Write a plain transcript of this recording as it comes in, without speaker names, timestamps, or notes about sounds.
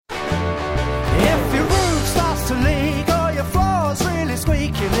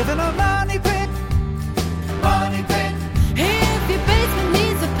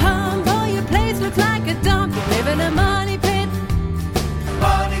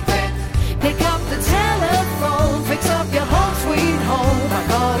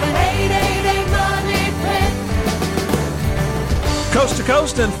to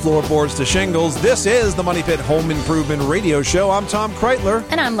coast and floorboards to shingles. This is the Money Pit Home Improvement Radio Show. I'm Tom Kreitler.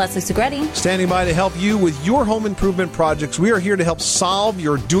 And I'm Leslie Segretti. Standing by to help you with your home improvement projects. We are here to help solve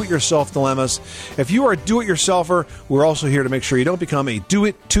your do-it-yourself dilemmas. If you are a do-it-yourselfer, we're also here to make sure you don't become a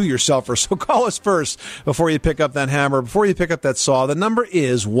do-it-to-yourselfer. So call us first before you pick up that hammer, before you pick up that saw. The number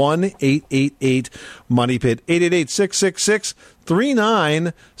is 1-888-MONEY-PIT,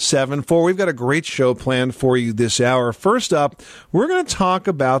 888-666-3974. We've got a great show planned for you this hour. First up, we're going to talk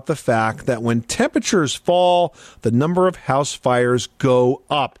about the fact that when temperatures fall, the number of house fires go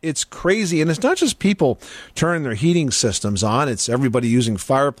up. It's crazy, and it's not just people turning their heating systems on. It's everybody using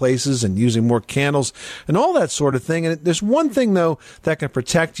fireplaces and using more candles and all that sort of thing. And there's one thing, though, that can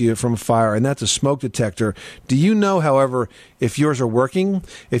protect you from fire, and that's a smoke detector. Do you know, however, if yours are working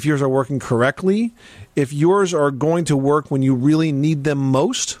correctly, if yours are going to work when you really need them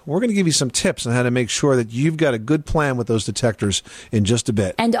most? We're going to give you some tips on how to make sure that you've got a good plan with those detectors in just a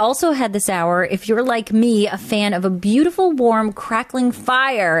bit. And also ahead this hour, if you're like me, a fan of a beautiful, warm, crackling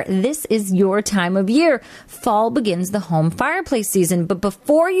fire, this is your time of year. Fall begins the home fireplace season. But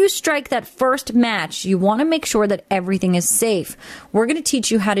before you strike that first match, you want to make sure that everything is safe. We're going to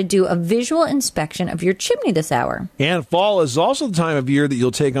teach you how to do a visual inspection of your chimney this hour. And fall is also the time of year that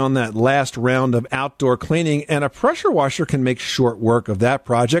you'll take on that last round of outdoor cleaning, and a pressure washer can make short work of that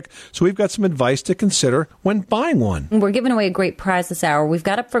project. So we've got some advice to consider when buying one. We're giving away a great prize this hour. We've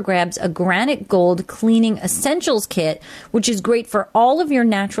got up for grabs a Granite Gold Cleaning Essentials Kit, which is great for all of your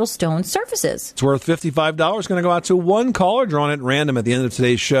natural stone surfaces. It's worth $55. Going to go out to one caller drawn at random at the end of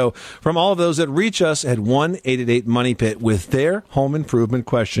today's show from all of those that reach us at 1-888-MONEY-PIT with their home improvement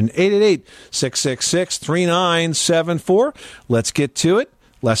question. 888-666-3974. Let's get to it.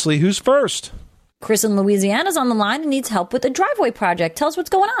 Leslie, who's first? Chris in Louisiana's on the line and needs help with a driveway project. Tell us what's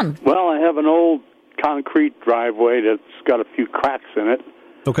going on. Well, I have an old concrete driveway that's got a few cracks in it.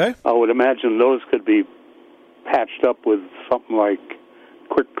 Okay. I would imagine those could be patched up with something like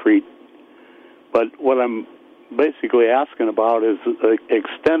Quickcrete. But what I'm basically asking about is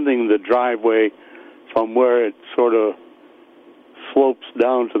extending the driveway from where it sort of slopes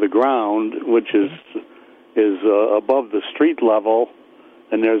down to the ground, which is above the street level.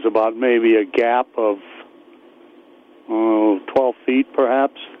 And there's about maybe a gap of 12 feet,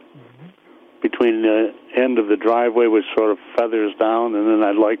 perhaps, between the end of the driveway, which sort of feathers down, and then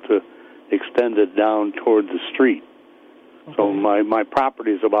I'd like to extend it down toward the street. Okay. So my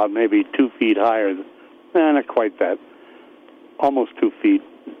property is about maybe 2 feet higher. Not quite that. Almost 2 feet.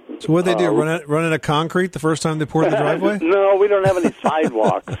 So what they do, run in a concrete the first time they poured the driveway? No, we don't have any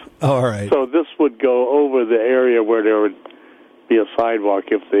sidewalks. Oh, all right. So this would go over the area where there would be a sidewalk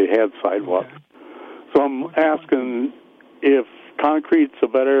if they had sidewalks. Okay. So I'm asking if concrete's a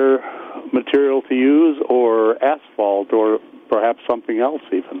better material to use, or asphalt, or perhaps something else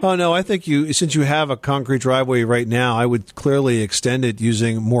even. Oh, no, I think since you have a concrete driveway right now, I would clearly extend it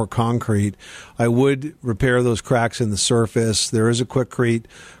using more concrete. I would repair those cracks in the surface. There is a Quickcrete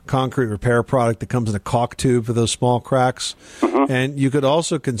concrete repair product that comes in a caulk tube for those small cracks. And you could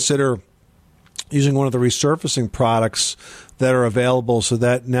also consider using one of the resurfacing products that are available, so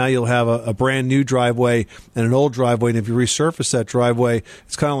that now you'll have a brand new driveway and an old driveway. And if you resurface that driveway,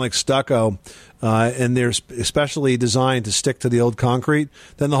 it's kind of like stucco, and they're especially designed to stick to the old concrete.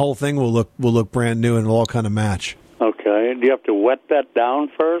 Then the whole thing will look brand new and it'll all kind of match. Okay. Do you have to wet that down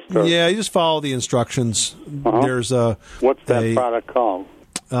first? Or? Yeah, you just follow the instructions. There's what's that product called?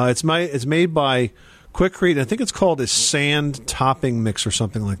 It's made by Quickcrete. I think it's called a sand topping mix or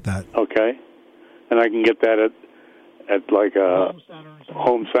something like that. Okay. And I can get that at like a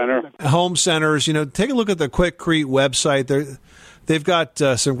home center? Home centers. Take a look at the Quickcrete website. They've got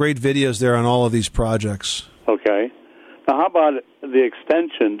some great videos there on all of these projects. Okay. Now, how about the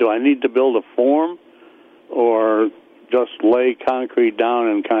extension? Do I need to build a form or just lay concrete down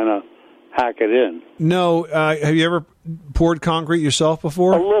and kind of hack it in? No. Have you ever poured concrete yourself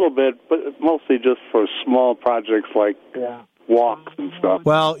before? A little bit, but mostly just for small projects like walks and stuff.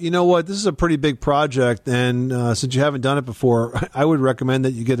 Well, you know what? This is a pretty big project, and since you haven't done it before, I would recommend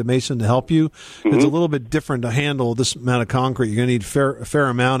that you get a mason to help you. It's a little bit different to handle this amount of concrete. You're going to need a fair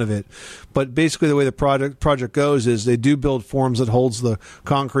amount of it. But basically the way the project goes is they do build forms that holds the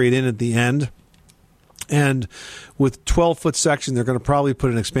concrete in at the end. And with 12-foot section, they're going to probably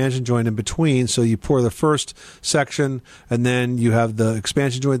put an expansion joint in between. So you pour the first section, and then you have the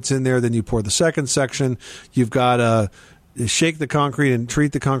expansion joints in there. Then you pour the second section. You've got shake the concrete and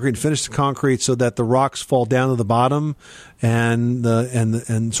treat the concrete and finish the concrete so that the rocks fall down to the bottom and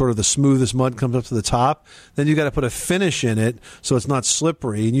and sort of the smoothest mud comes up to the top. Then you got to put a finish in it so it's not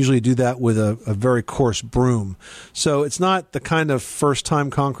slippery, and usually do that with a very coarse broom. So it's not the kind of first-time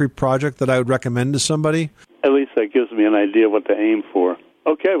concrete project that I would recommend to somebody. At least that gives me an idea what to aim for.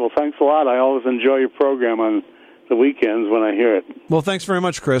 Okay, well, thanks a lot. I always enjoy your program on the weekends when I hear it. Well, thanks very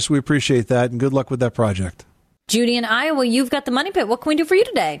much, Chris. We appreciate that, and good luck with that project. Judy in Iowa, you've got the Money Pit. What can we do for you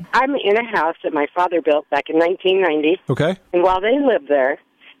today? I'm in a house that my father built back in 1990. Okay. And while they lived there,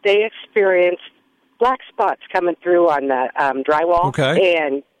 they experienced black spots coming through on the drywall. Okay.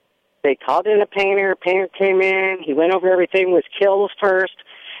 And they called in a painter. Painter came in. He went over everything with kills first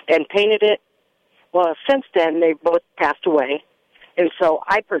and painted it. Well, since then, they both passed away. And so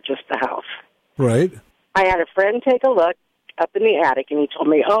I purchased the house. Right. I had a friend take a look up in the attic, and he told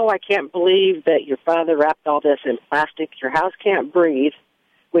me, oh, I can't believe that your father wrapped all this in plastic. Your house can't breathe.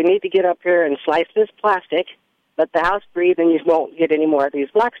 We need to get up here and slice this plastic, let the house breathe, and you won't get any more of these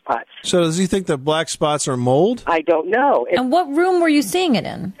black spots. So does he think that black spots are mold? I don't know. And what room were you seeing it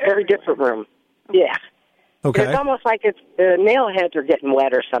in? Every different room. Yeah. Okay. It's almost like the nail heads are getting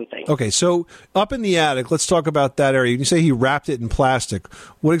wet or something. Okay, so up in the attic, let's talk about that area. You say he wrapped it in plastic.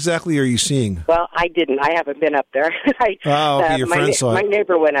 What exactly are you seeing? Well, I didn't. I haven't been up there. Your friend saw it. My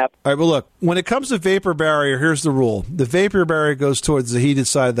neighbor went up. All right, well, look, when it comes to vapor barrier, here's the rule. The vapor barrier goes towards the heated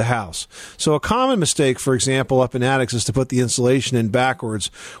side of the house. So a common mistake, for example, up in attics is to put the insulation in backwards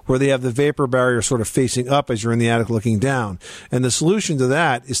where they have the vapor barrier sort of facing up as you're in the attic looking down. And the solution to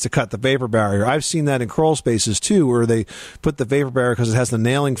that is to cut the vapor barrier. I've seen that in crawl spaces, too, where they put the vapor barrier because it has the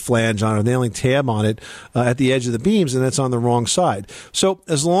nailing flange on it, or nailing tab on it at the edge of the beams, and it's on the wrong side. So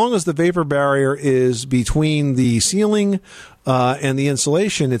as long as the vapor barrier is between the ceiling and the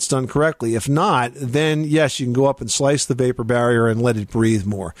insulation, it's done correctly. If not, then yes, you can go up and slice the vapor barrier and let it breathe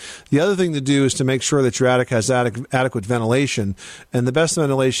more. The other thing to do is to make sure that your attic has adequate ventilation, and the best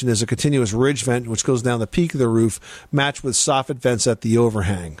ventilation is a continuous ridge vent, which goes down the peak of the roof, matched with soffit vents at the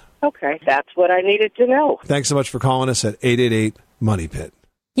overhang. Okay, that's what I needed to know. Thanks so much for calling us at 888-MONEY-PIT.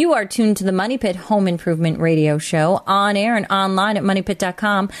 You are tuned to the Money Pit Home Improvement Radio Show on air and online at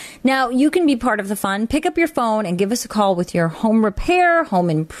moneypit.com. Now, you can be part of the fun. Pick up your phone and give us a call with your home repair, home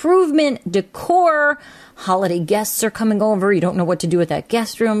improvement, decor. Holiday guests are coming over. You don't know what to do with that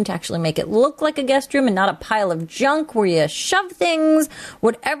guest room to actually make it look like a guest room and not a pile of junk where you shove things.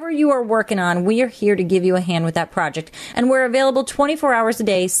 Whatever you are working on, we are here to give you a hand with that project. And we're available 24 hours a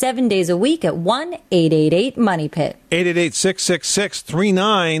day, 7 days a week at 1-888-MONEY-PIT.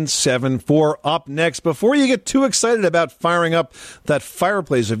 888-666-3974. Up next, before you get too excited about firing up that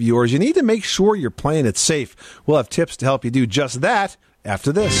fireplace of yours, you need to make sure you're playing it safe. We'll have tips to help you do just that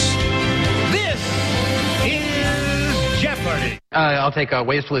after this. I'll take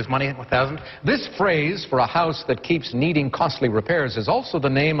ways to lose money, 1,000. This phrase for a house that keeps needing costly repairs is also the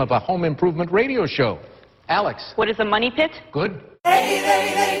name of a home improvement radio show. Alex. What is a money pit? Good.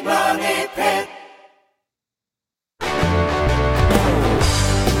 888 Money Pit.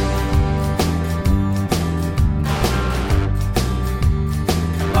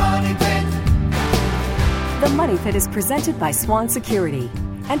 Money Pit. The Money Pit is presented by Swan Security.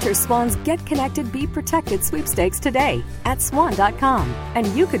 Enter Swan's Get Connected, Be Protected sweepstakes today at swan.com. And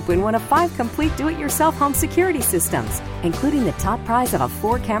you could win one of 5 complete do-it-yourself home security systems, including the top prize of a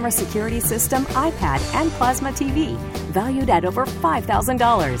 4-camera security system, iPad, and plasma TV, valued at over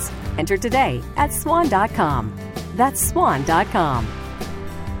 $5,000. Enter today at swan.com. That's swan.com.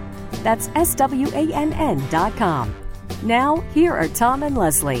 That's SWANN.com. Now, here are Tom and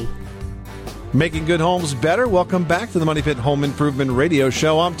Leslie. Making good homes better. Welcome back to the Money Pit Home Improvement Radio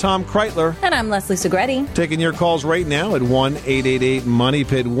Show. I'm Tom Kreitler. And I'm Leslie Segretti. Taking your calls right now at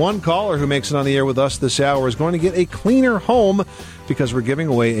 1-888-MONEY-PIT. One caller who makes it on the air with us this hour is going to get a cleaner home because we're giving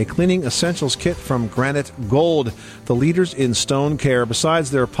away a cleaning essentials kit from Granite Gold, the leaders in stone care.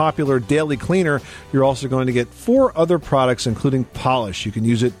 Besides their popular daily cleaner, you're also going to get 4 other products, including polish. You can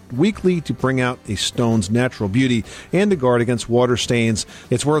use it weekly to bring out a stone's natural beauty and to guard against water stains.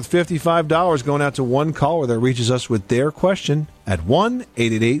 It's worth $55 going out to one caller that reaches us with their question at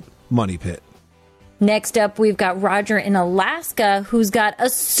 1-888-MONEY-PIT. Next up, we've got Roger in Alaska who's got a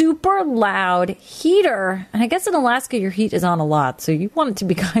super loud heater. And I guess in Alaska, your heat is on a lot, so you want it to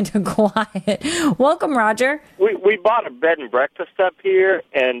be kind of quiet. Welcome, Roger. We bought a bed and breakfast up here,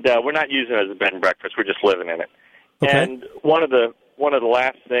 and we're not using it as a bed and breakfast. We're just living in it. Okay. And one of the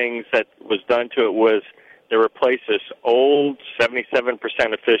last things that was done to it was they replaced this old 77%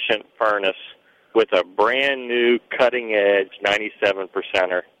 efficient furnace with a brand new cutting-edge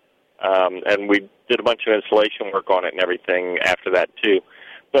 97%er. and we did a bunch of insulation work on it and everything after that, too.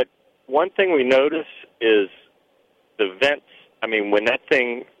 But one thing we notice is the vents. I mean, when that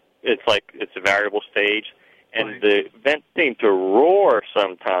thing, it's like it's a variable stage, and the vents seem to roar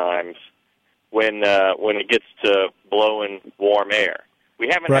sometimes when it gets to blowing warm air. We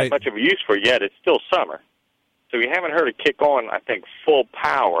haven't had much of a use for it yet. It's still summer. So we haven't heard it kick on, I think, full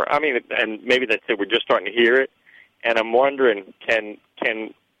power. I mean, and maybe that's it. We're just starting to hear it. And I'm wondering,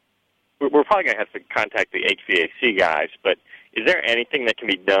 we're probably going to have to contact the HVAC guys, but is there anything that can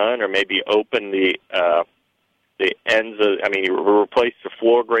be done, or maybe open the ends of, I mean, replace the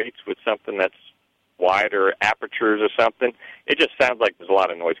floor grates with something that's wider apertures or something? It just sounds like there's a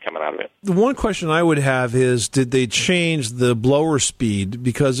lot of noise coming out of it. The one question I would have is, did they change the blower speed?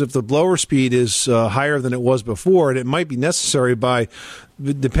 Because if the blower speed is higher than it was before, and it might be necessary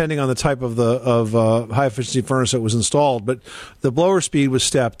depending on the type of high-efficiency furnace that was installed, but the blower speed was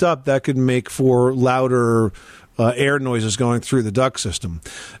stepped up, that could make for louder air noises going through the duct system.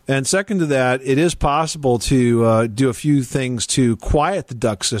 And second to that, it is possible to do a few things to quiet the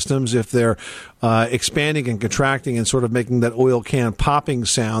duct systems if they're expanding and contracting and sort of making that oil can popping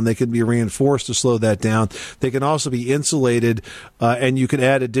sound. They can be reinforced to slow that down. They can also be insulated, and you can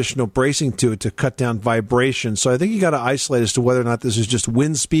add additional bracing to it to cut down vibration. So I think you got to isolate as to whether or not this is just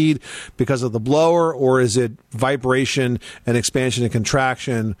wind speed because of the blower, or is it vibration and expansion and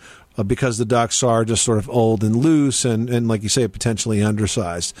contraction because the ducts are just sort of old and loose and, like you say, potentially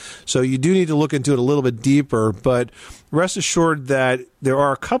undersized. So you do need to look into it a little bit deeper, but rest assured that there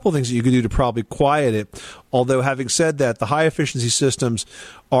are a couple things that you can do to probably quiet it. Although, having said that, the high-efficiency systems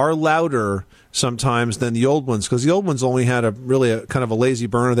are louder sometimes than the old ones, because the old ones only had a kind of a lazy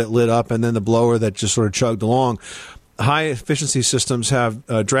burner that lit up and then the blower that just sort of chugged along. High-efficiency systems have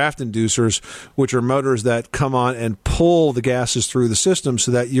draft inducers, which are motors that come on and pull the gases through the system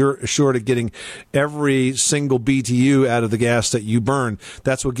so that you're assured of getting every single BTU out of the gas that you burn.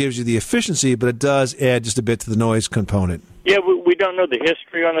 That's what gives you the efficiency, but it does add just a bit to the noise component. Yeah, we don't know the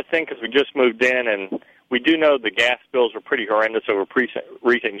history on the thing because we just moved in, and we do know the gas bills were pretty horrendous over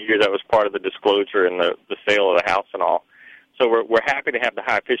recent years. That was part of the disclosure and the sale of the house and all. So we're happy to have the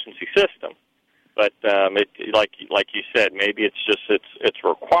high-efficiency system. But like you said, maybe it's just its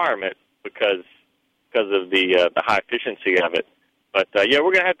requirement because of the high efficiency of it. But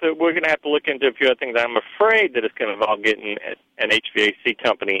we're gonna have to look into a few other things. I'm afraid that it's going to involve getting an HVAC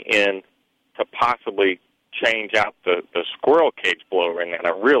company in to possibly change out the squirrel cage blower in there.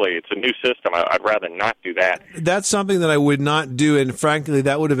 It's a new system. I'd rather not do that. That's something that I would not do, and frankly,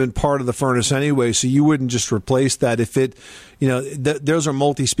 that would have been part of the furnace anyway, so you wouldn't just replace that. If it, those are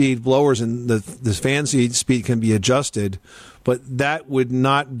multi-speed blowers, and the fan speed can be adjusted, but that would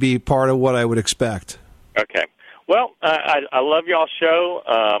not be part of what I would expect. Okay. Well, I love y'all's show.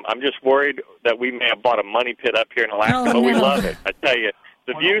 I'm just worried that we may have bought a money pit up here in Alaska, but we love it. I tell you,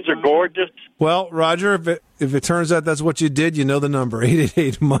 the views are gorgeous. Well, Roger, if it turns out that's what you did, you know the number,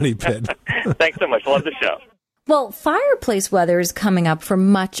 888-MONEY-PIT. Thanks so much. Love the show. Well, fireplace weather is coming up for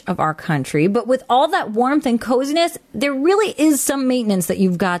much of our country, but with all that warmth and coziness, there really is some maintenance that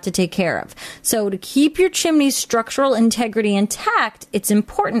you've got to take care of. So to keep your chimney's structural integrity intact, it's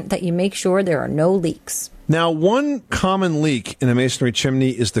important that you make sure there are no leaks. Now, one common leak in a masonry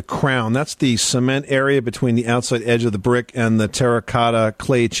chimney is the crown. That's the cement area between the outside edge of the brick and the terracotta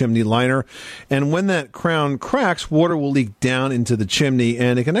clay chimney liner. And when that crown cracks, water will leak down into the chimney,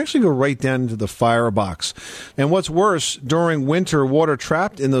 and it can actually go right down into the firebox. And what's worse, during winter, water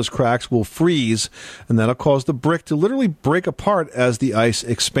trapped in those cracks will freeze, and that'll cause the brick to literally break apart as the ice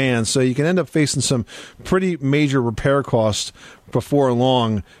expands. So you can end up facing some pretty major repair costs before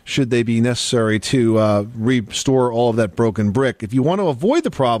long, should they be necessary to restore all of that broken brick. If you want to avoid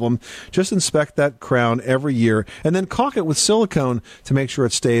the problem, just inspect that crown every year and then caulk it with silicone to make sure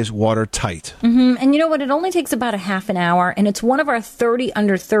it stays watertight. Mm-hmm. And you know what? It only takes about a half an hour, and it's one of our 30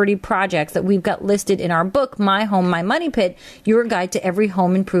 under 30 projects that we've got listed in our book, My Home, My Money Pit, Your Guide to Every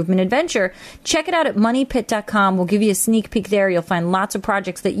Home Improvement Adventure. Check it out at moneypit.com. We'll give you a sneak peek there. You'll find lots of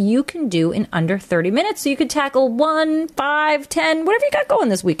projects that you can do in under 30 minutes, so you could tackle 1, 5, 10, whatever you got going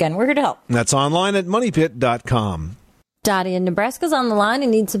this weekend. We're here to help. That's online at moneypit.com. Dottie in Nebraska's on the line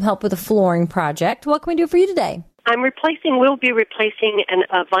and needs some help with a flooring project. What can we do for you today? We'll be replacing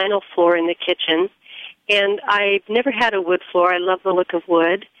a vinyl floor in the kitchen. And I've never had a wood floor. I love the look of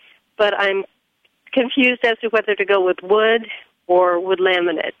wood. But I'm confused as to whether to go with wood or wood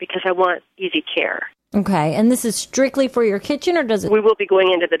laminate because I want easy care. Okay, and this is strictly for your kitchen, or does it? We will be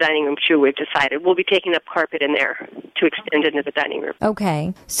going into the dining room, too, we've decided. We'll be taking up carpet in there to extend into the dining room.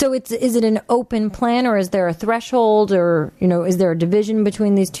 Okay, so is it an open plan, or is there a threshold, or, is there a division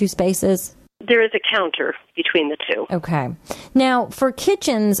between these two spaces? There is a counter between the two. Okay. Now, for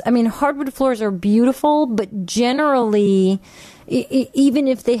kitchens, hardwood floors are beautiful, but generally, even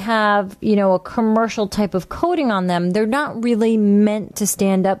if they have, a commercial type of coating on them, they're not really meant to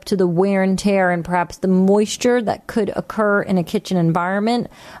stand up to the wear and tear and perhaps the moisture that could occur in a kitchen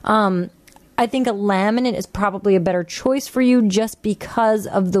environment. I think a laminate is probably a better choice for you just because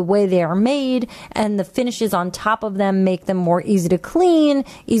of the way they are made, and the finishes on top of them make them more easy to clean,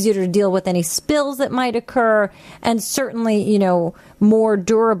 easier to deal with any spills that might occur, and certainly, more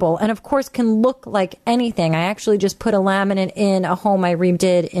durable, and of course can look like anything. I actually just put a laminate in a home I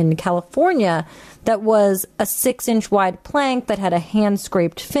redid in California that was a 6-inch wide plank that had a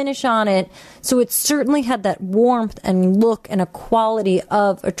hand-scraped finish on it. So it certainly had that warmth and look and a quality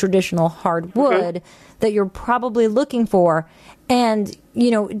of a traditional hardwood that you're probably looking for. And,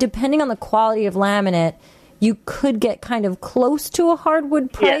 depending on the quality of laminate, you could get kind of close to a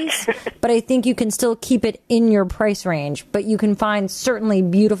hardwood price, but I think you can still keep it in your price range. But you can find certainly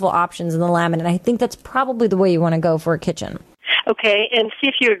beautiful options in the laminate. And I think that's probably the way you want to go for a kitchen. Okay, and see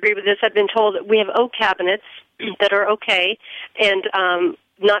if you agree with this. I've been told that we have oak cabinets that are okay, and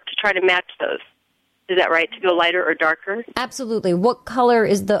not to try to match those. Is that right, to go lighter or darker? Absolutely. What color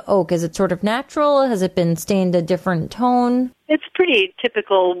is the oak? Is it sort of natural? Has it been stained a different tone? It's pretty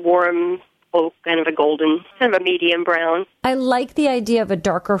typical warm oak, kind of a golden, kind of a medium brown. I like the idea of a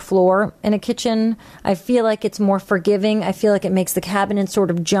darker floor in a kitchen. I feel like it's more forgiving. I feel like it makes the cabinet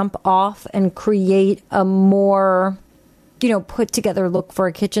sort of jump off and create a more, put together look for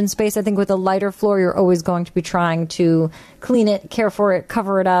a kitchen space. I think with a lighter floor, you're always going to be trying to clean it, care for it,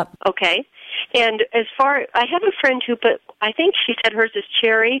 cover it up. Okay. And I have a friend who I think she said hers is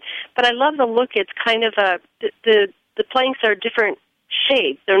cherry, but I love the look. It's kind of the planks are different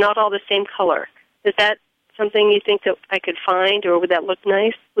shades. They're not all the same color. Is that something you think that I could find, or would that look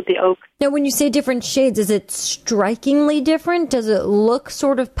nice with the oak? Now, when you say different shades, is it strikingly different? Does it look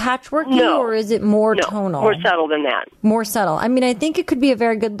sort of patchworky, or is it more tonal? More subtle than that. More subtle. I think it could be a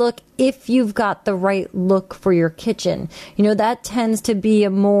very good look if you've got the right look for your kitchen. That tends to be a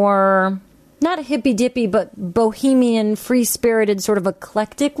more, not a hippy-dippy, but bohemian, free-spirited, sort of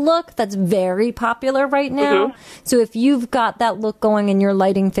eclectic look that's very popular right now. Mm-hmm. So if you've got that look going in your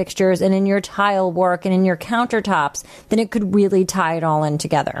lighting fixtures and in your tile work and in your countertops, then it could really tie it all in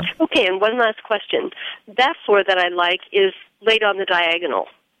together. Okay, and one last question. That floor that I like is laid on the diagonal.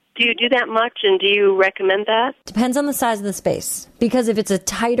 Do you do that much, and do you recommend that? Depends on the size of the space. Because if it's a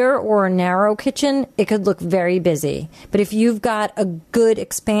tighter or a narrow kitchen, it could look very busy. But if you've got a good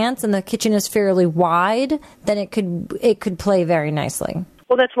expanse and the kitchen is fairly wide, then it could play very nicely.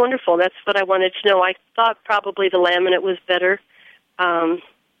 Well, that's wonderful. That's what I wanted to know. I thought probably the laminate was better. I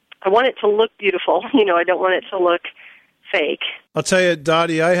want it to look beautiful. I don't want it to look fake. I'll tell you,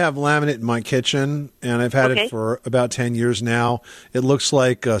 Dottie, I have laminate in my kitchen, and I've had it for about 10 years now. It looks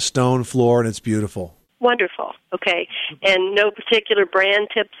like a stone floor, and it's beautiful. Wonderful. Okay. And no particular brand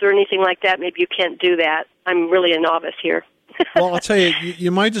tips or anything like that? Maybe you can't do that. I'm really a novice here. Well, I'll tell you,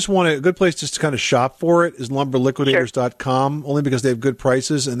 you might just want a good place just to kind of shop for it is lumberliquidators.com, only because they have good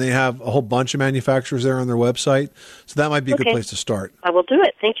prices, and they have a whole bunch of manufacturers there on their website. So that might be a good place to start. I will do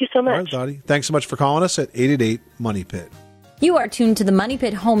it. Thank you so much. All right, Dottie. Thanks so much for calling us at 888-MONEY-PIT. You are tuned to the Money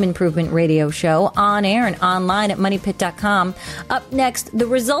Pit Home Improvement Radio Show on air and online at moneypit.com. Up next, the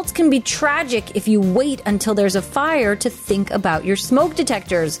results can be tragic if you wait until there's a fire to think about your smoke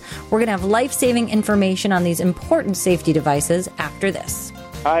detectors. We're going to have life-saving information on these important safety devices after this.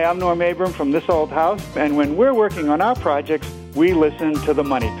 Hi, I'm Norm Abram from This Old House, and when we're working on our projects, we listen to the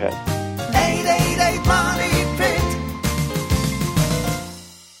Money Pit. 888 Money Pit.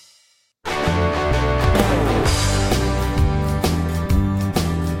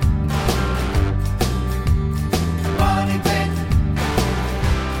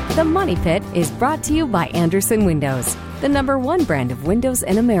 The Money Pit is brought to you by Andersen Windows, the #1 brand of windows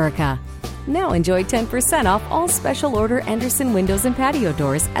in America. Now enjoy 10% off all special order Andersen windows and patio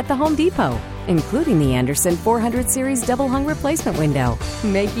doors at the Home Depot, including the Andersen 400 Series double hung replacement window,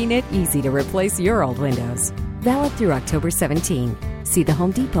 making it easy to replace your old windows. Valid through October 17. See the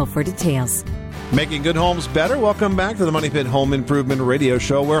Home Depot for details. Making good homes better. Welcome back to the Money Pit Home Improvement Radio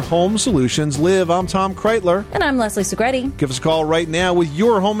Show, where home solutions live. I'm Tom Kreitler. And I'm Leslie Segretti. Give us a call right now with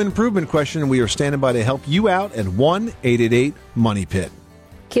your home improvement question. We are standing by to help you out at 1-888-MONEY-PIT.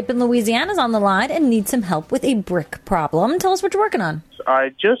 Kip in Louisiana is on the line and needs some help with a brick problem. Tell us what you're working on. I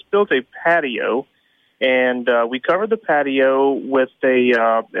just built a patio, And we covered the patio with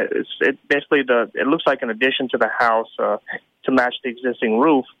it looks like an addition to the house to match the existing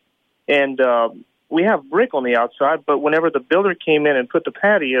roof. And we have brick on the outside, but whenever the builder came in and put the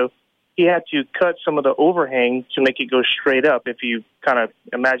patio, he had to cut some of the overhang to make it go straight up, if you kind of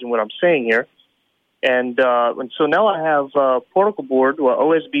imagine what I'm saying here. And so now I have particle board, or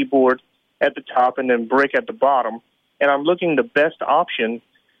OSB board at the top and then brick at the bottom. And I'm looking the best option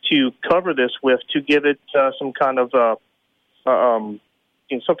to cover this with to give it some kind of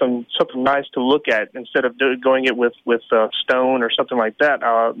something nice to look at instead of going it with stone or something like that.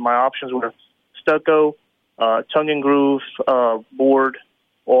 My options were stucco, tongue and groove board,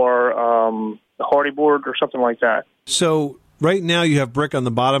 or hardy board or something like that. So right now you have brick on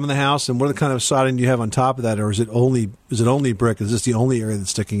the bottom of the house, and what kind of siding do you have on top of that, or is it only brick? Is this the only area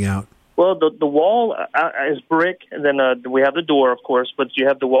that's sticking out? Well, the wall is brick, and then we have the door, of course, but you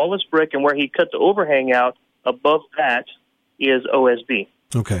have the wall is brick, and where he cut the overhang out, above that is OSB.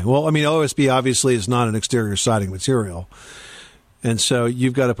 Okay. Well, I mean, OSB obviously is not an exterior siding material, and so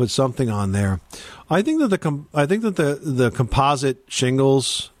you've got to put something on there. I think that the composite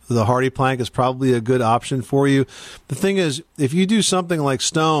shingles, the hardy plank, is probably a good option for you. The thing is, if you do something like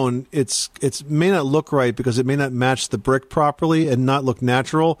stone, it may not look right because it may not match the brick properly and not look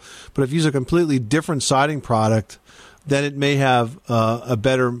natural. But if you use a completely different siding product, then it may have a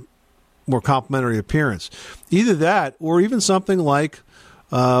better, more complementary appearance. Either that, or even something like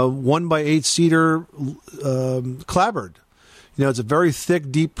 1x8 cedar clapboard. You know, it's a very thick,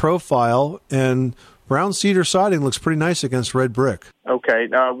 deep profile, and brown cedar siding looks pretty nice against red brick. Okay.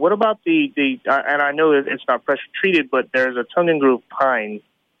 What about the and I know it's not pressure treated, but there's a tongue and groove pine.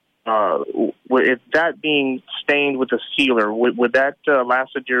 If that being stained with a sealer, would that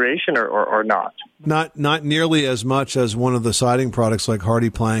last a duration or not? Not nearly as much as one of the siding products like hardy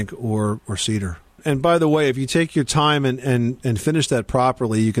plank or cedar. And by the way, if you take your time and finish that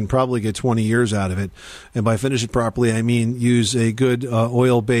properly, you can probably get 20 years out of it. And by finish it properly, I mean use a good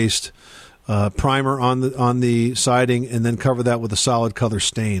oil-based primer on the siding, and then cover that with a solid color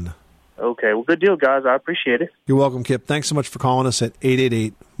stain. Okay, well, good deal, guys. I appreciate it. You're welcome, Kip. Thanks so much for calling us at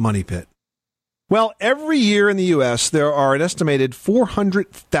 888-MONEY-PIT. Well, every year in the U.S., there are an estimated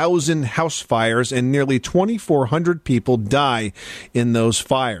 400,000 house fires, and nearly 2,400 people die in those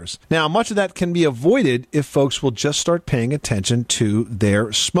fires. Now, much of that can be avoided if folks will just start paying attention to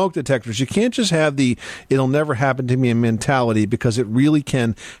their smoke detectors. You can't just have the "it'll never happen to me" mentality, because it really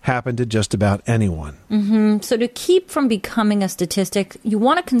can happen to just about anyone. Mm-hmm. So to keep from becoming a statistic, you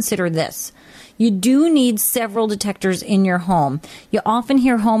want to consider this. You do need several detectors in your home. You often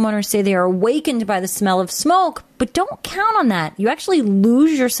hear homeowners say they are awakened by the smell of smoke, but don't count on that. You actually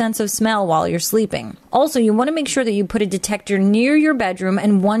lose your sense of smell while you're sleeping. Also, you want to make sure that you put a detector near your bedroom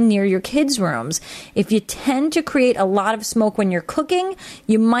and one near your kids' rooms. If you tend to create a lot of smoke when you're cooking,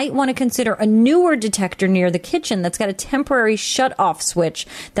 you might want to consider a newer detector near the kitchen that's got a temporary shut-off switch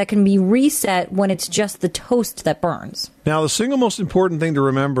that can be reset when it's just the toast that burns. Now, the single most important thing to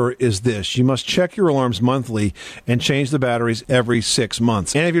remember is this. You must check your alarms monthly and change the batteries every 6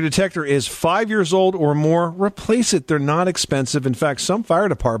 months. And if your detector is 5 years old or more, replace it. They're not expensive. In fact, some fire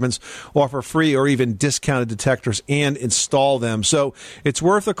departments offer free or even discounted detectors and install them. So it's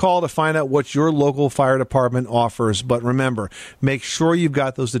worth a call to find out what your local fire department offers. But remember, make sure you've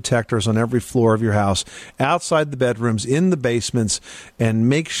got those detectors on every floor of your house, outside the bedrooms, in the basements, and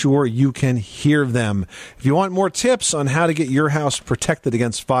make sure you can hear them. If you want more tips on how to get your house protected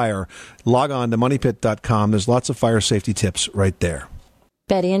against fire, log on to moneypit.com. There's lots of fire safety tips right there.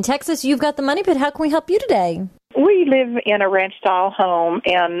 Betty in Texas, you've got the Money Pit. How can we help you today? We live in a ranch-style home,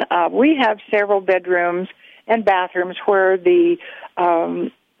 and we have several bedrooms and bathrooms where the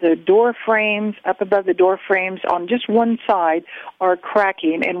door frames, up above the door frames on just one side, are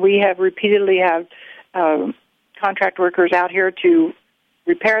cracking, and we have repeatedly have contract workers out here to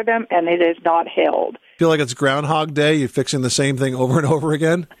repair them, and it is not held. Feel like it's Groundhog Day? You're fixing the same thing over and over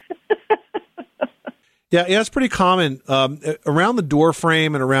again? Yeah, it's pretty common. Around the door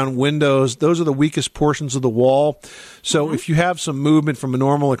frame and around windows, those are the weakest portions of the wall. So if you have some movement from a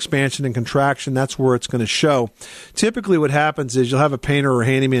normal expansion and contraction, that's where it's going to show. Typically what happens is you'll have a painter or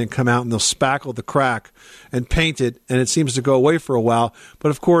handyman come out and they'll spackle the crack and paint it, and it seems to go away for a while. But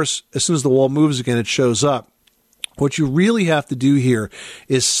of course, as soon as the wall moves again, it shows up. What you really have to do here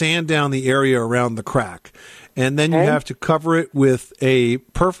is sand down the area around the crack. And then you have to cover it with a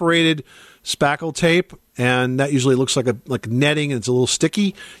perforated spackle tape, and that usually looks like netting, and it's a little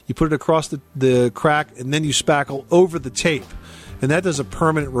sticky. You put it across the crack, and then you spackle over the tape. and that does a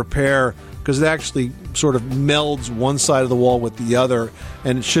permanent repair because it actually sort of melds one side of the wall with the other,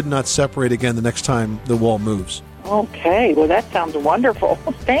 and it should not separate again the next time the wall moves. Okay, well, that sounds wonderful.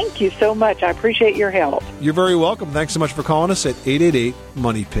 Thank you so much. I appreciate your help. You're very welcome. Thanks so much for calling us at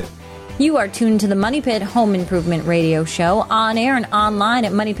 888-MONEY-PIT. You are tuned to the Money Pit Home Improvement Radio Show, on air and online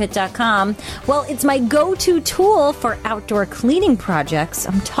at MoneyPit.com. Well, it's my go-to tool for outdoor cleaning projects.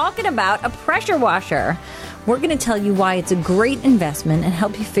 I'm talking about a pressure washer. We're going to tell you why it's a great investment and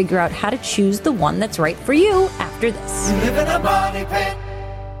help you figure out how to choose the one that's right for you after this. You live in a money pit.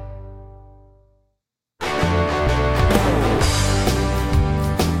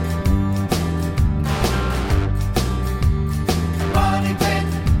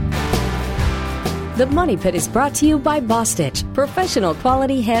 The Money Pit is brought to you by Bostitch, professional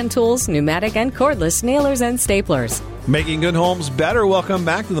quality hand tools, pneumatic and cordless nailers and staplers. Making good homes better. Welcome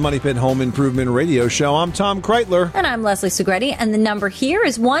back to the Money Pit Home Improvement Radio Show. I'm Tom Kreitler. And I'm Leslie Segretti, and the number here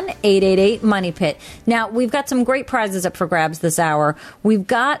is 1-888-MONEY-PIT. Now, we've got some great prizes up for grabs this hour. We've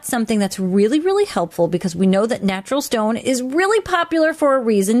got something that's really, really helpful because we know that natural stone is really popular for a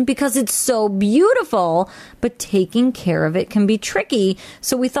reason because it's so beautiful, but taking care of it can be tricky.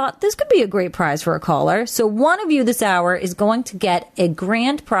 So we thought this could be a great prize for a caller. So one of you this hour is going to get a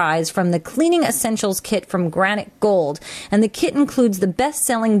grand prize from the Cleaning Essentials Kit from Granite Gold. And the kit includes the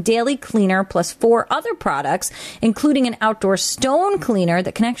best-selling daily cleaner plus 4 other products, including an outdoor stone cleaner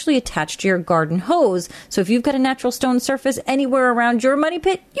that can actually attach to your garden hose. So if you've got a natural stone surface anywhere around your money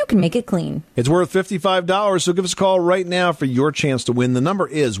pit, you can make it clean. It's worth $55, so give us a call right now for your chance to win. The number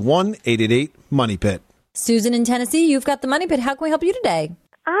is 1-888-MONEY-PIT. Susan in Tennessee, you've got the money pit. How can we help you today?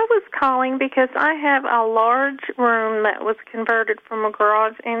 I was calling because I have a large room that was converted from a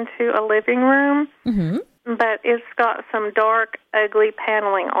garage into a living room. Mm-hmm. But it's got some dark, ugly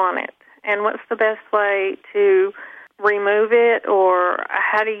paneling on it. And what's the best way to remove it, or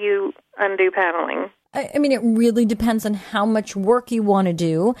how do you undo paneling? I mean, it really depends on how much work you want to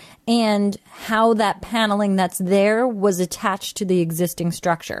do and how that paneling that's there was attached to the existing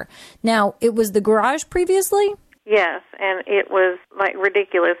structure. Now, it was the garage previously? Yes, and it was, like,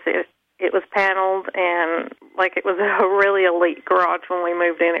 ridiculous. It was paneled, and, like, it was a really elite garage when we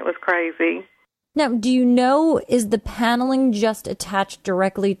moved in. It was crazy. Now, do you know, is the paneling just attached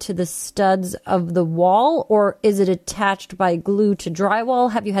directly to the studs of the wall, or is it attached by glue to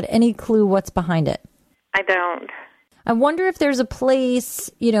drywall? Have you had any clue what's behind it? I don't. I wonder if there's a place,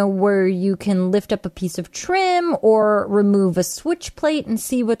 where you can lift up a piece of trim or remove a switch plate and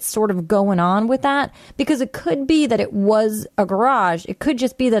see what's sort of going on with that. Because it could be that it was a garage. It could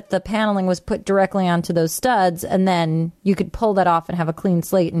just be that the paneling was put directly onto those studs, and then you could pull that off and have a clean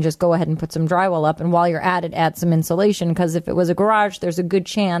slate and just go ahead and put some drywall up. And while you're at it, add some insulation, because if it was a garage, there's a good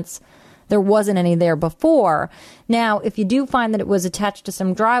chance there wasn't any there before. Now, if you do find that it was attached to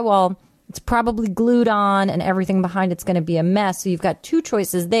some drywall, it's probably glued on and everything behind it's going to be a mess. So you've got 2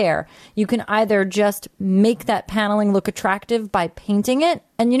 choices there. You can either just make that paneling look attractive by painting it.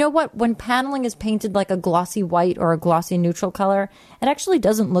 And you know what? When paneling is painted like a glossy white or a glossy neutral color, it actually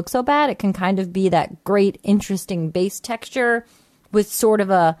doesn't look so bad. It can kind of be that great, interesting base texture with sort of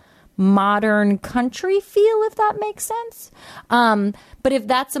a modern country feel, if that makes sense. But if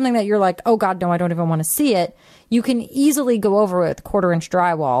that's something that you're like, oh God, no, I don't even want to see it, you can easily go over it with 1/4-inch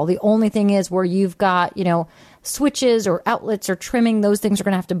drywall. The only thing is where you've got, switches or outlets or trimming, those things are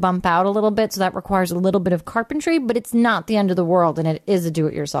going to have to bump out a little bit. So that requires a little bit of carpentry, but it's not the end of the world, and it is a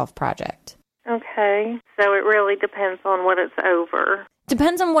do-it-yourself project. Okay. So it really depends on what it's over.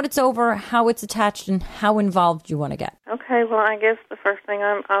 Depends on what it's over, how it's attached, and how involved you want to get. Okay. Well, I guess the first thing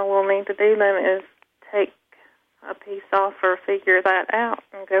I will need to do then is take a piece off or figure that out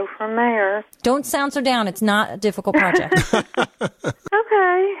and go from there. Don't sound so down. It's not a difficult project.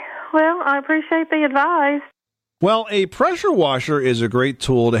 Okay. Well, I appreciate the advice. Well, a pressure washer is a great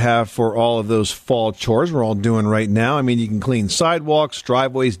tool to have for all of those fall chores we're all doing right now. I mean, you can clean sidewalks,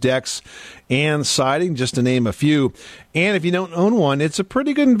 driveways, decks, and siding, just to name a few. And if you don't own one, it's a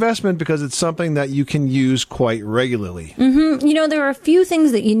pretty good investment because it's something that you can use quite regularly. Mm-hmm. There are a few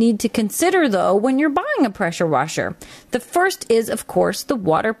things that you need to consider, though, when you're buying a pressure washer. The first is, of course, the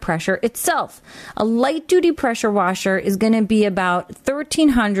water pressure itself. A light-duty pressure washer is going to be about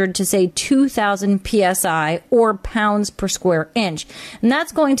 1,300 to, say, 2,000 psi, or pounds per square inch. And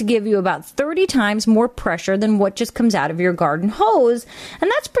that's going to give you about 30 times more pressure than what just comes out of your garden hose.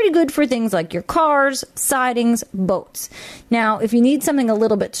 And that's pretty good for things like your cars, sidings, boats. Now, if you need something a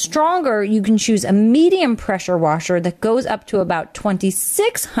little bit stronger, you can choose a medium pressure washer that goes up to about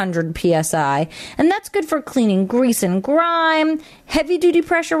 2,600 psi, and that's good for cleaning grease and grime. Heavy-duty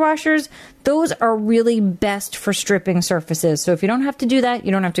pressure washers, Those are really best for stripping surfaces. So if you don't have to do that,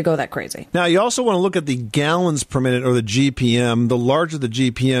 you don't have to go that crazy. Now, you also want to look at the gallons per minute, or the GPM. The larger the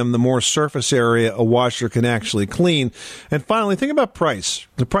GPM, the more surface area a washer can actually clean. And finally, think about price.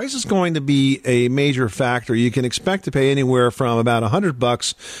 The price is going to be a major factor. You can expect to pay anywhere from about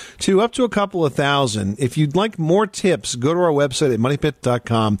 $100 to up to a couple of thousand. If you'd like more tips, go to our website at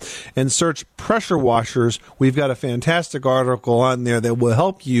moneypit.com and search pressure washers. We've got a fantastic article on there that will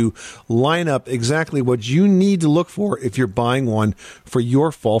help you line up exactly what you need to look for if you're buying one for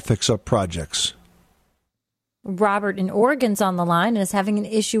your fall fix-up projects. Robert in Oregon's on the line and is having an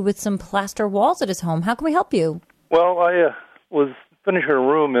issue with some plaster walls at his home. How can we help you? Well, I was finishing a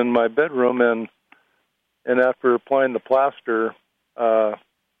room in my bedroom, and after applying the plaster,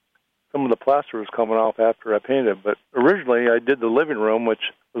 some of the plaster was coming off after I painted. But originally, I did the living room, which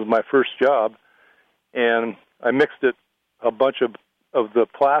was my first job, and I mixed it a bunch of the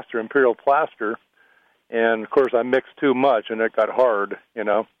plaster, imperial plaster, and of course I mixed too much, and it got hard,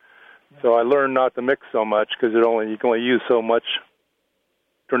 So I learned not to mix so much because you can only use so much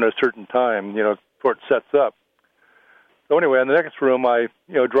during a certain time, before it sets up. So anyway, in the next room, I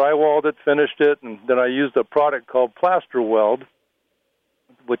drywalled it, finished it, and then I used a product called Plaster Weld,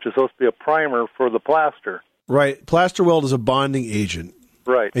 which is supposed to be a primer for the plaster. Right. Plaster Weld is a bonding agent.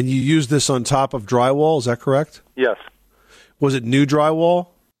 Right. And you use this on top of drywall, is that correct? Yes. Was it new drywall?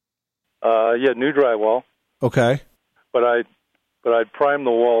 Yeah, new drywall. Okay. But I'd prime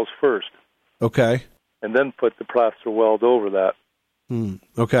the walls first. Okay. And then put the plaster weld over that.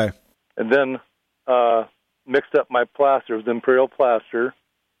 Okay. And then mixed up my plaster with imperial plaster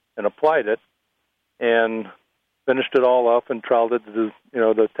and applied it and finished it all up and troweled it to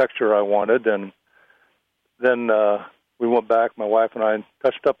the texture I wanted. And then we went back, my wife and I, and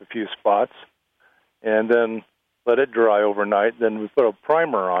touched up a few spots and then let it dry overnight. Then we put a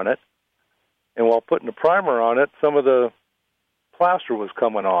primer on it. And while putting the primer on it, some of the plaster was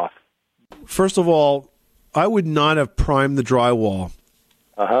coming off. First of all, I would not have primed the drywall.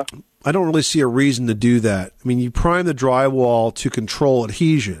 Uh-huh. I don't really see a reason to do that. I mean, you prime the drywall to control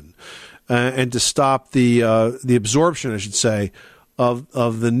adhesion and to stop the absorption, I should say,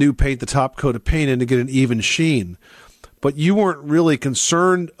 of the new paint, the top coat of paint, and to get an even sheen. But you weren't really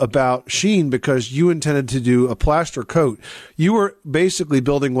concerned about sheen because you intended to do a plaster coat. You were basically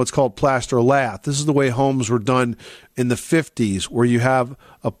building what's called plaster lath. This is the way homes were done in the 50s, where you have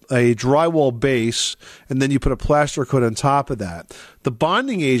a drywall base and then you put a plaster coat on top of that. The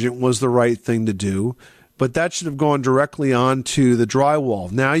bonding agent was the right thing to do, but that should have gone directly onto the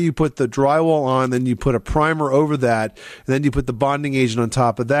drywall. Now you put the drywall on, then you put a primer over that, and then you put the bonding agent on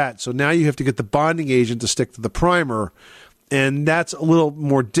top of that. So now you have to get the bonding agent to stick to the primer, and that's a little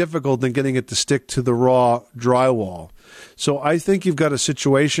more difficult than getting it to stick to the raw drywall. So I think you've got a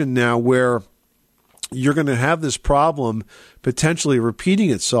situation now where you're going to have this problem potentially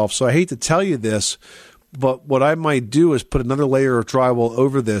repeating itself. So I hate to tell you this, but what I might do is put another layer of drywall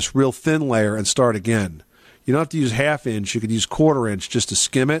over this, real thin layer, and start again. You don't have to use half inch. You could use quarter inch just to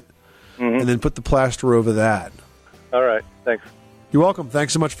skim it, and then put the plaster over that. All right. Thanks. You're welcome.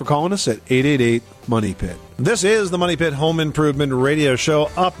 Thanks so much for calling us at 888-MONEY-PIT. This is the Money Pit Home Improvement Radio Show.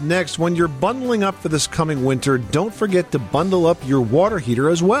 Up next, when you're bundling up for this coming winter, don't forget to bundle up your water heater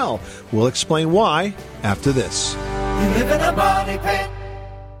as well. We'll explain why after this. You live in a money pit.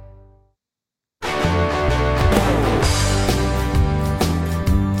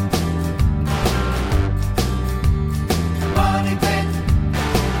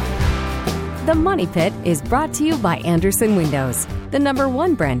 The Money Pit is brought to you by Andersen Windows, the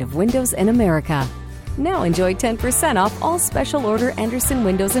 #1 brand of windows in America. Now enjoy 10% off all special order Andersen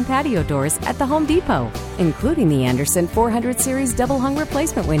windows and patio doors at the Home Depot, including the Andersen 400 Series double hung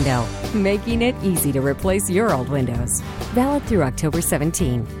replacement window, making it easy to replace your old windows. Valid through October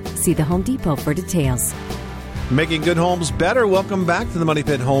 17. See the Home Depot for details. Making good homes better. Welcome back to the Money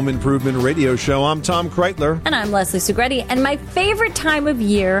Pit Home Improvement Radio Show. I'm Tom Kreitler. And I'm Leslie Segretti. And my favorite time of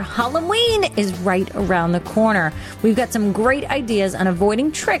year, Halloween, is right around the corner. We've got some great ideas on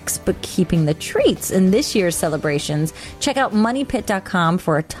avoiding tricks, but keeping the treats in this year's celebrations. Check out moneypit.com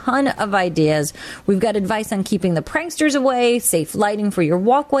for a ton of ideas. We've got advice on keeping the pranksters away, safe lighting for your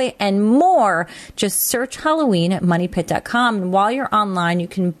walkway, and more. Just search Halloween at moneypit.com. And while you're online, you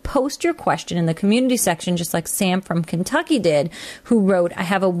can post your question in the community section, just like Sam from Kentucky did, who wrote, I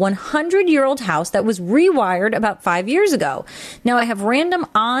have a 100-year-old house that was rewired about 5 years ago. Now I have random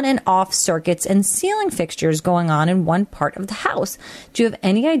on and off circuits and ceiling fixtures going on in one part of the house. Do you have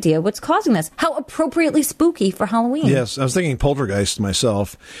any idea what's causing this? How appropriately spooky for Halloween. Yes, I was thinking poltergeist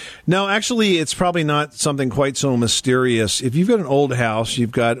myself. No, actually, it's probably not something quite so mysterious. If you've got an old house,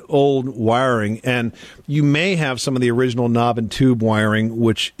 you've got old wiring, and you may have some of the original knob and tube wiring,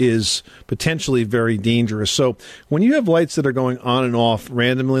 which is potentially very dangerous. So when you have lights that are going on and off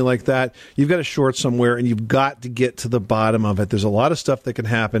randomly like that, you've got a short somewhere, and you've got to get to the bottom of it. There's a lot of stuff that can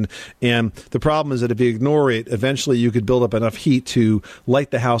happen, and the problem is that if you ignore it, eventually you could build up enough heat to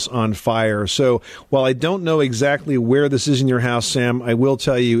light the house on fire. So while I don't know exactly where this is in your house, Sam, I will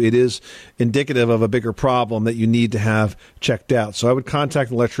tell you it is indicative of a bigger problem that you need to have checked out. So I would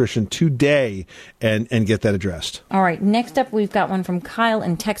contact an electrician today and get that addressed. All right. Next up, we've got one from Kyle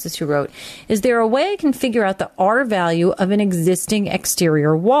in Texas who wrote, is there a way I can figure out the R value of an existing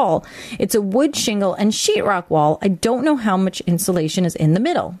exterior wall? It's a wood shingle and sheetrock wall. I don't know how much insulation is in the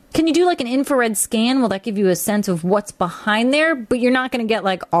middle. Can you do like an infrared scan? Will that give you a sense of what's behind there? But you're not going to get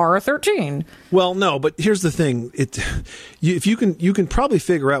like R13. Well, no, but here's the thing. You can probably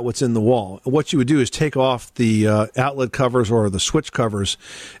figure out what's in the wall. What you would do is take off the outlet covers or the switch covers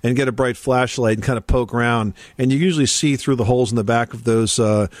and get a bright flashlight and kind of poke around. And you usually see through the holes in the back of those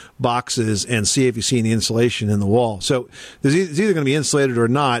boxes and see if you see any insulation in the wall. So it's either going to be insulated or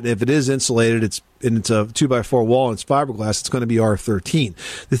not. If it is insulated, it's a 2x4 wall and it's fiberglass, it's going to be R13.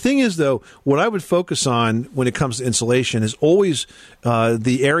 The thing is, though, what I would focus on when it comes to insulation is always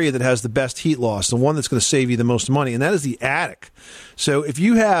the area that has the best heat loss, the one that's going to save you the most money, and that is the attic. So if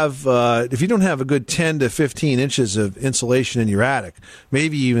you don't have a good 10 to 15 inches of insulation in your attic,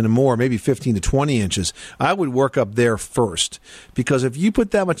 maybe even more, maybe 15 to 20 inches, I would work up there first. Because if you put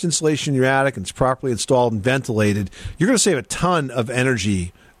that much insulation in your attic and it's properly installed and ventilated, you're going to save a ton of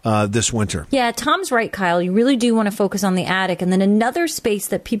energy this winter. Yeah, Tom's right, Kyle. You really do want to focus on the attic. And then another space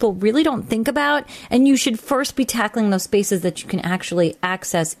that people really don't think about, and you should first be tackling those spaces that you can actually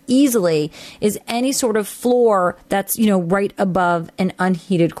access easily, is any sort of floor that's, right above an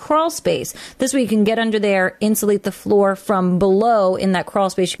unheated crawl space. This way you can get under there, insulate the floor from below in that crawl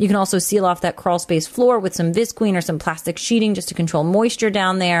space. You can also seal off that crawl space floor with some visqueen or some plastic sheeting just to control moisture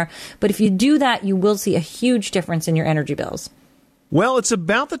down there. But if you do that, you will see a huge difference in your energy bills. Well, it's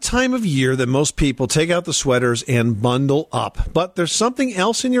about the time of year that most people take out the sweaters and bundle up. But there's something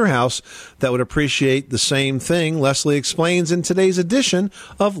else in your house that would appreciate the same thing. Leslie explains in today's edition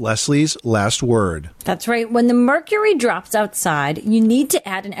of Leslie's Last Word. That's right. When the mercury drops outside, you need to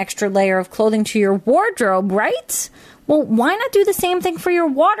add an extra layer of clothing to your wardrobe, right? Well, why not do the same thing for your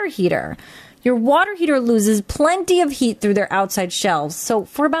water heater? Your water heater loses plenty of heat through their outside shelves. So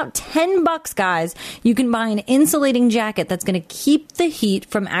for about $10, guys, you can buy an insulating jacket that's going to keep the heat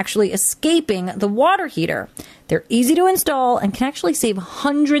from actually escaping the water heater. They're easy to install and can actually save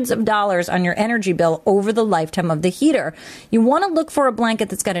hundreds of dollars on your energy bill over the lifetime of the heater. You want to look for a blanket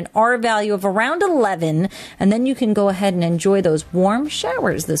that's got an R value of around 11, and then you can go ahead and enjoy those warm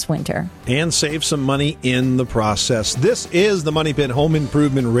showers this winter. And save some money in the process. This is the Money Pit Home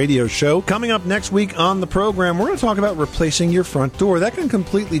Improvement Radio Show. Coming up next week on the program, we're going to talk about replacing your front door. That can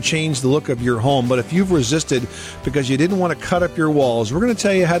completely change the look of your home, but if you've resisted because you didn't want to cut up your walls, we're going to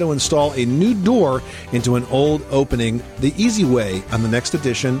tell you how to install a new door into an old opening the easy way on the next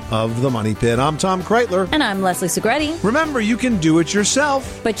edition of The Money Pit. I'm Tom Kreitler. And I'm Leslie Segretti. Remember, you can do it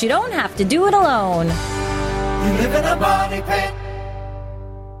yourself, but you don't have to do it alone. You live in a money pit.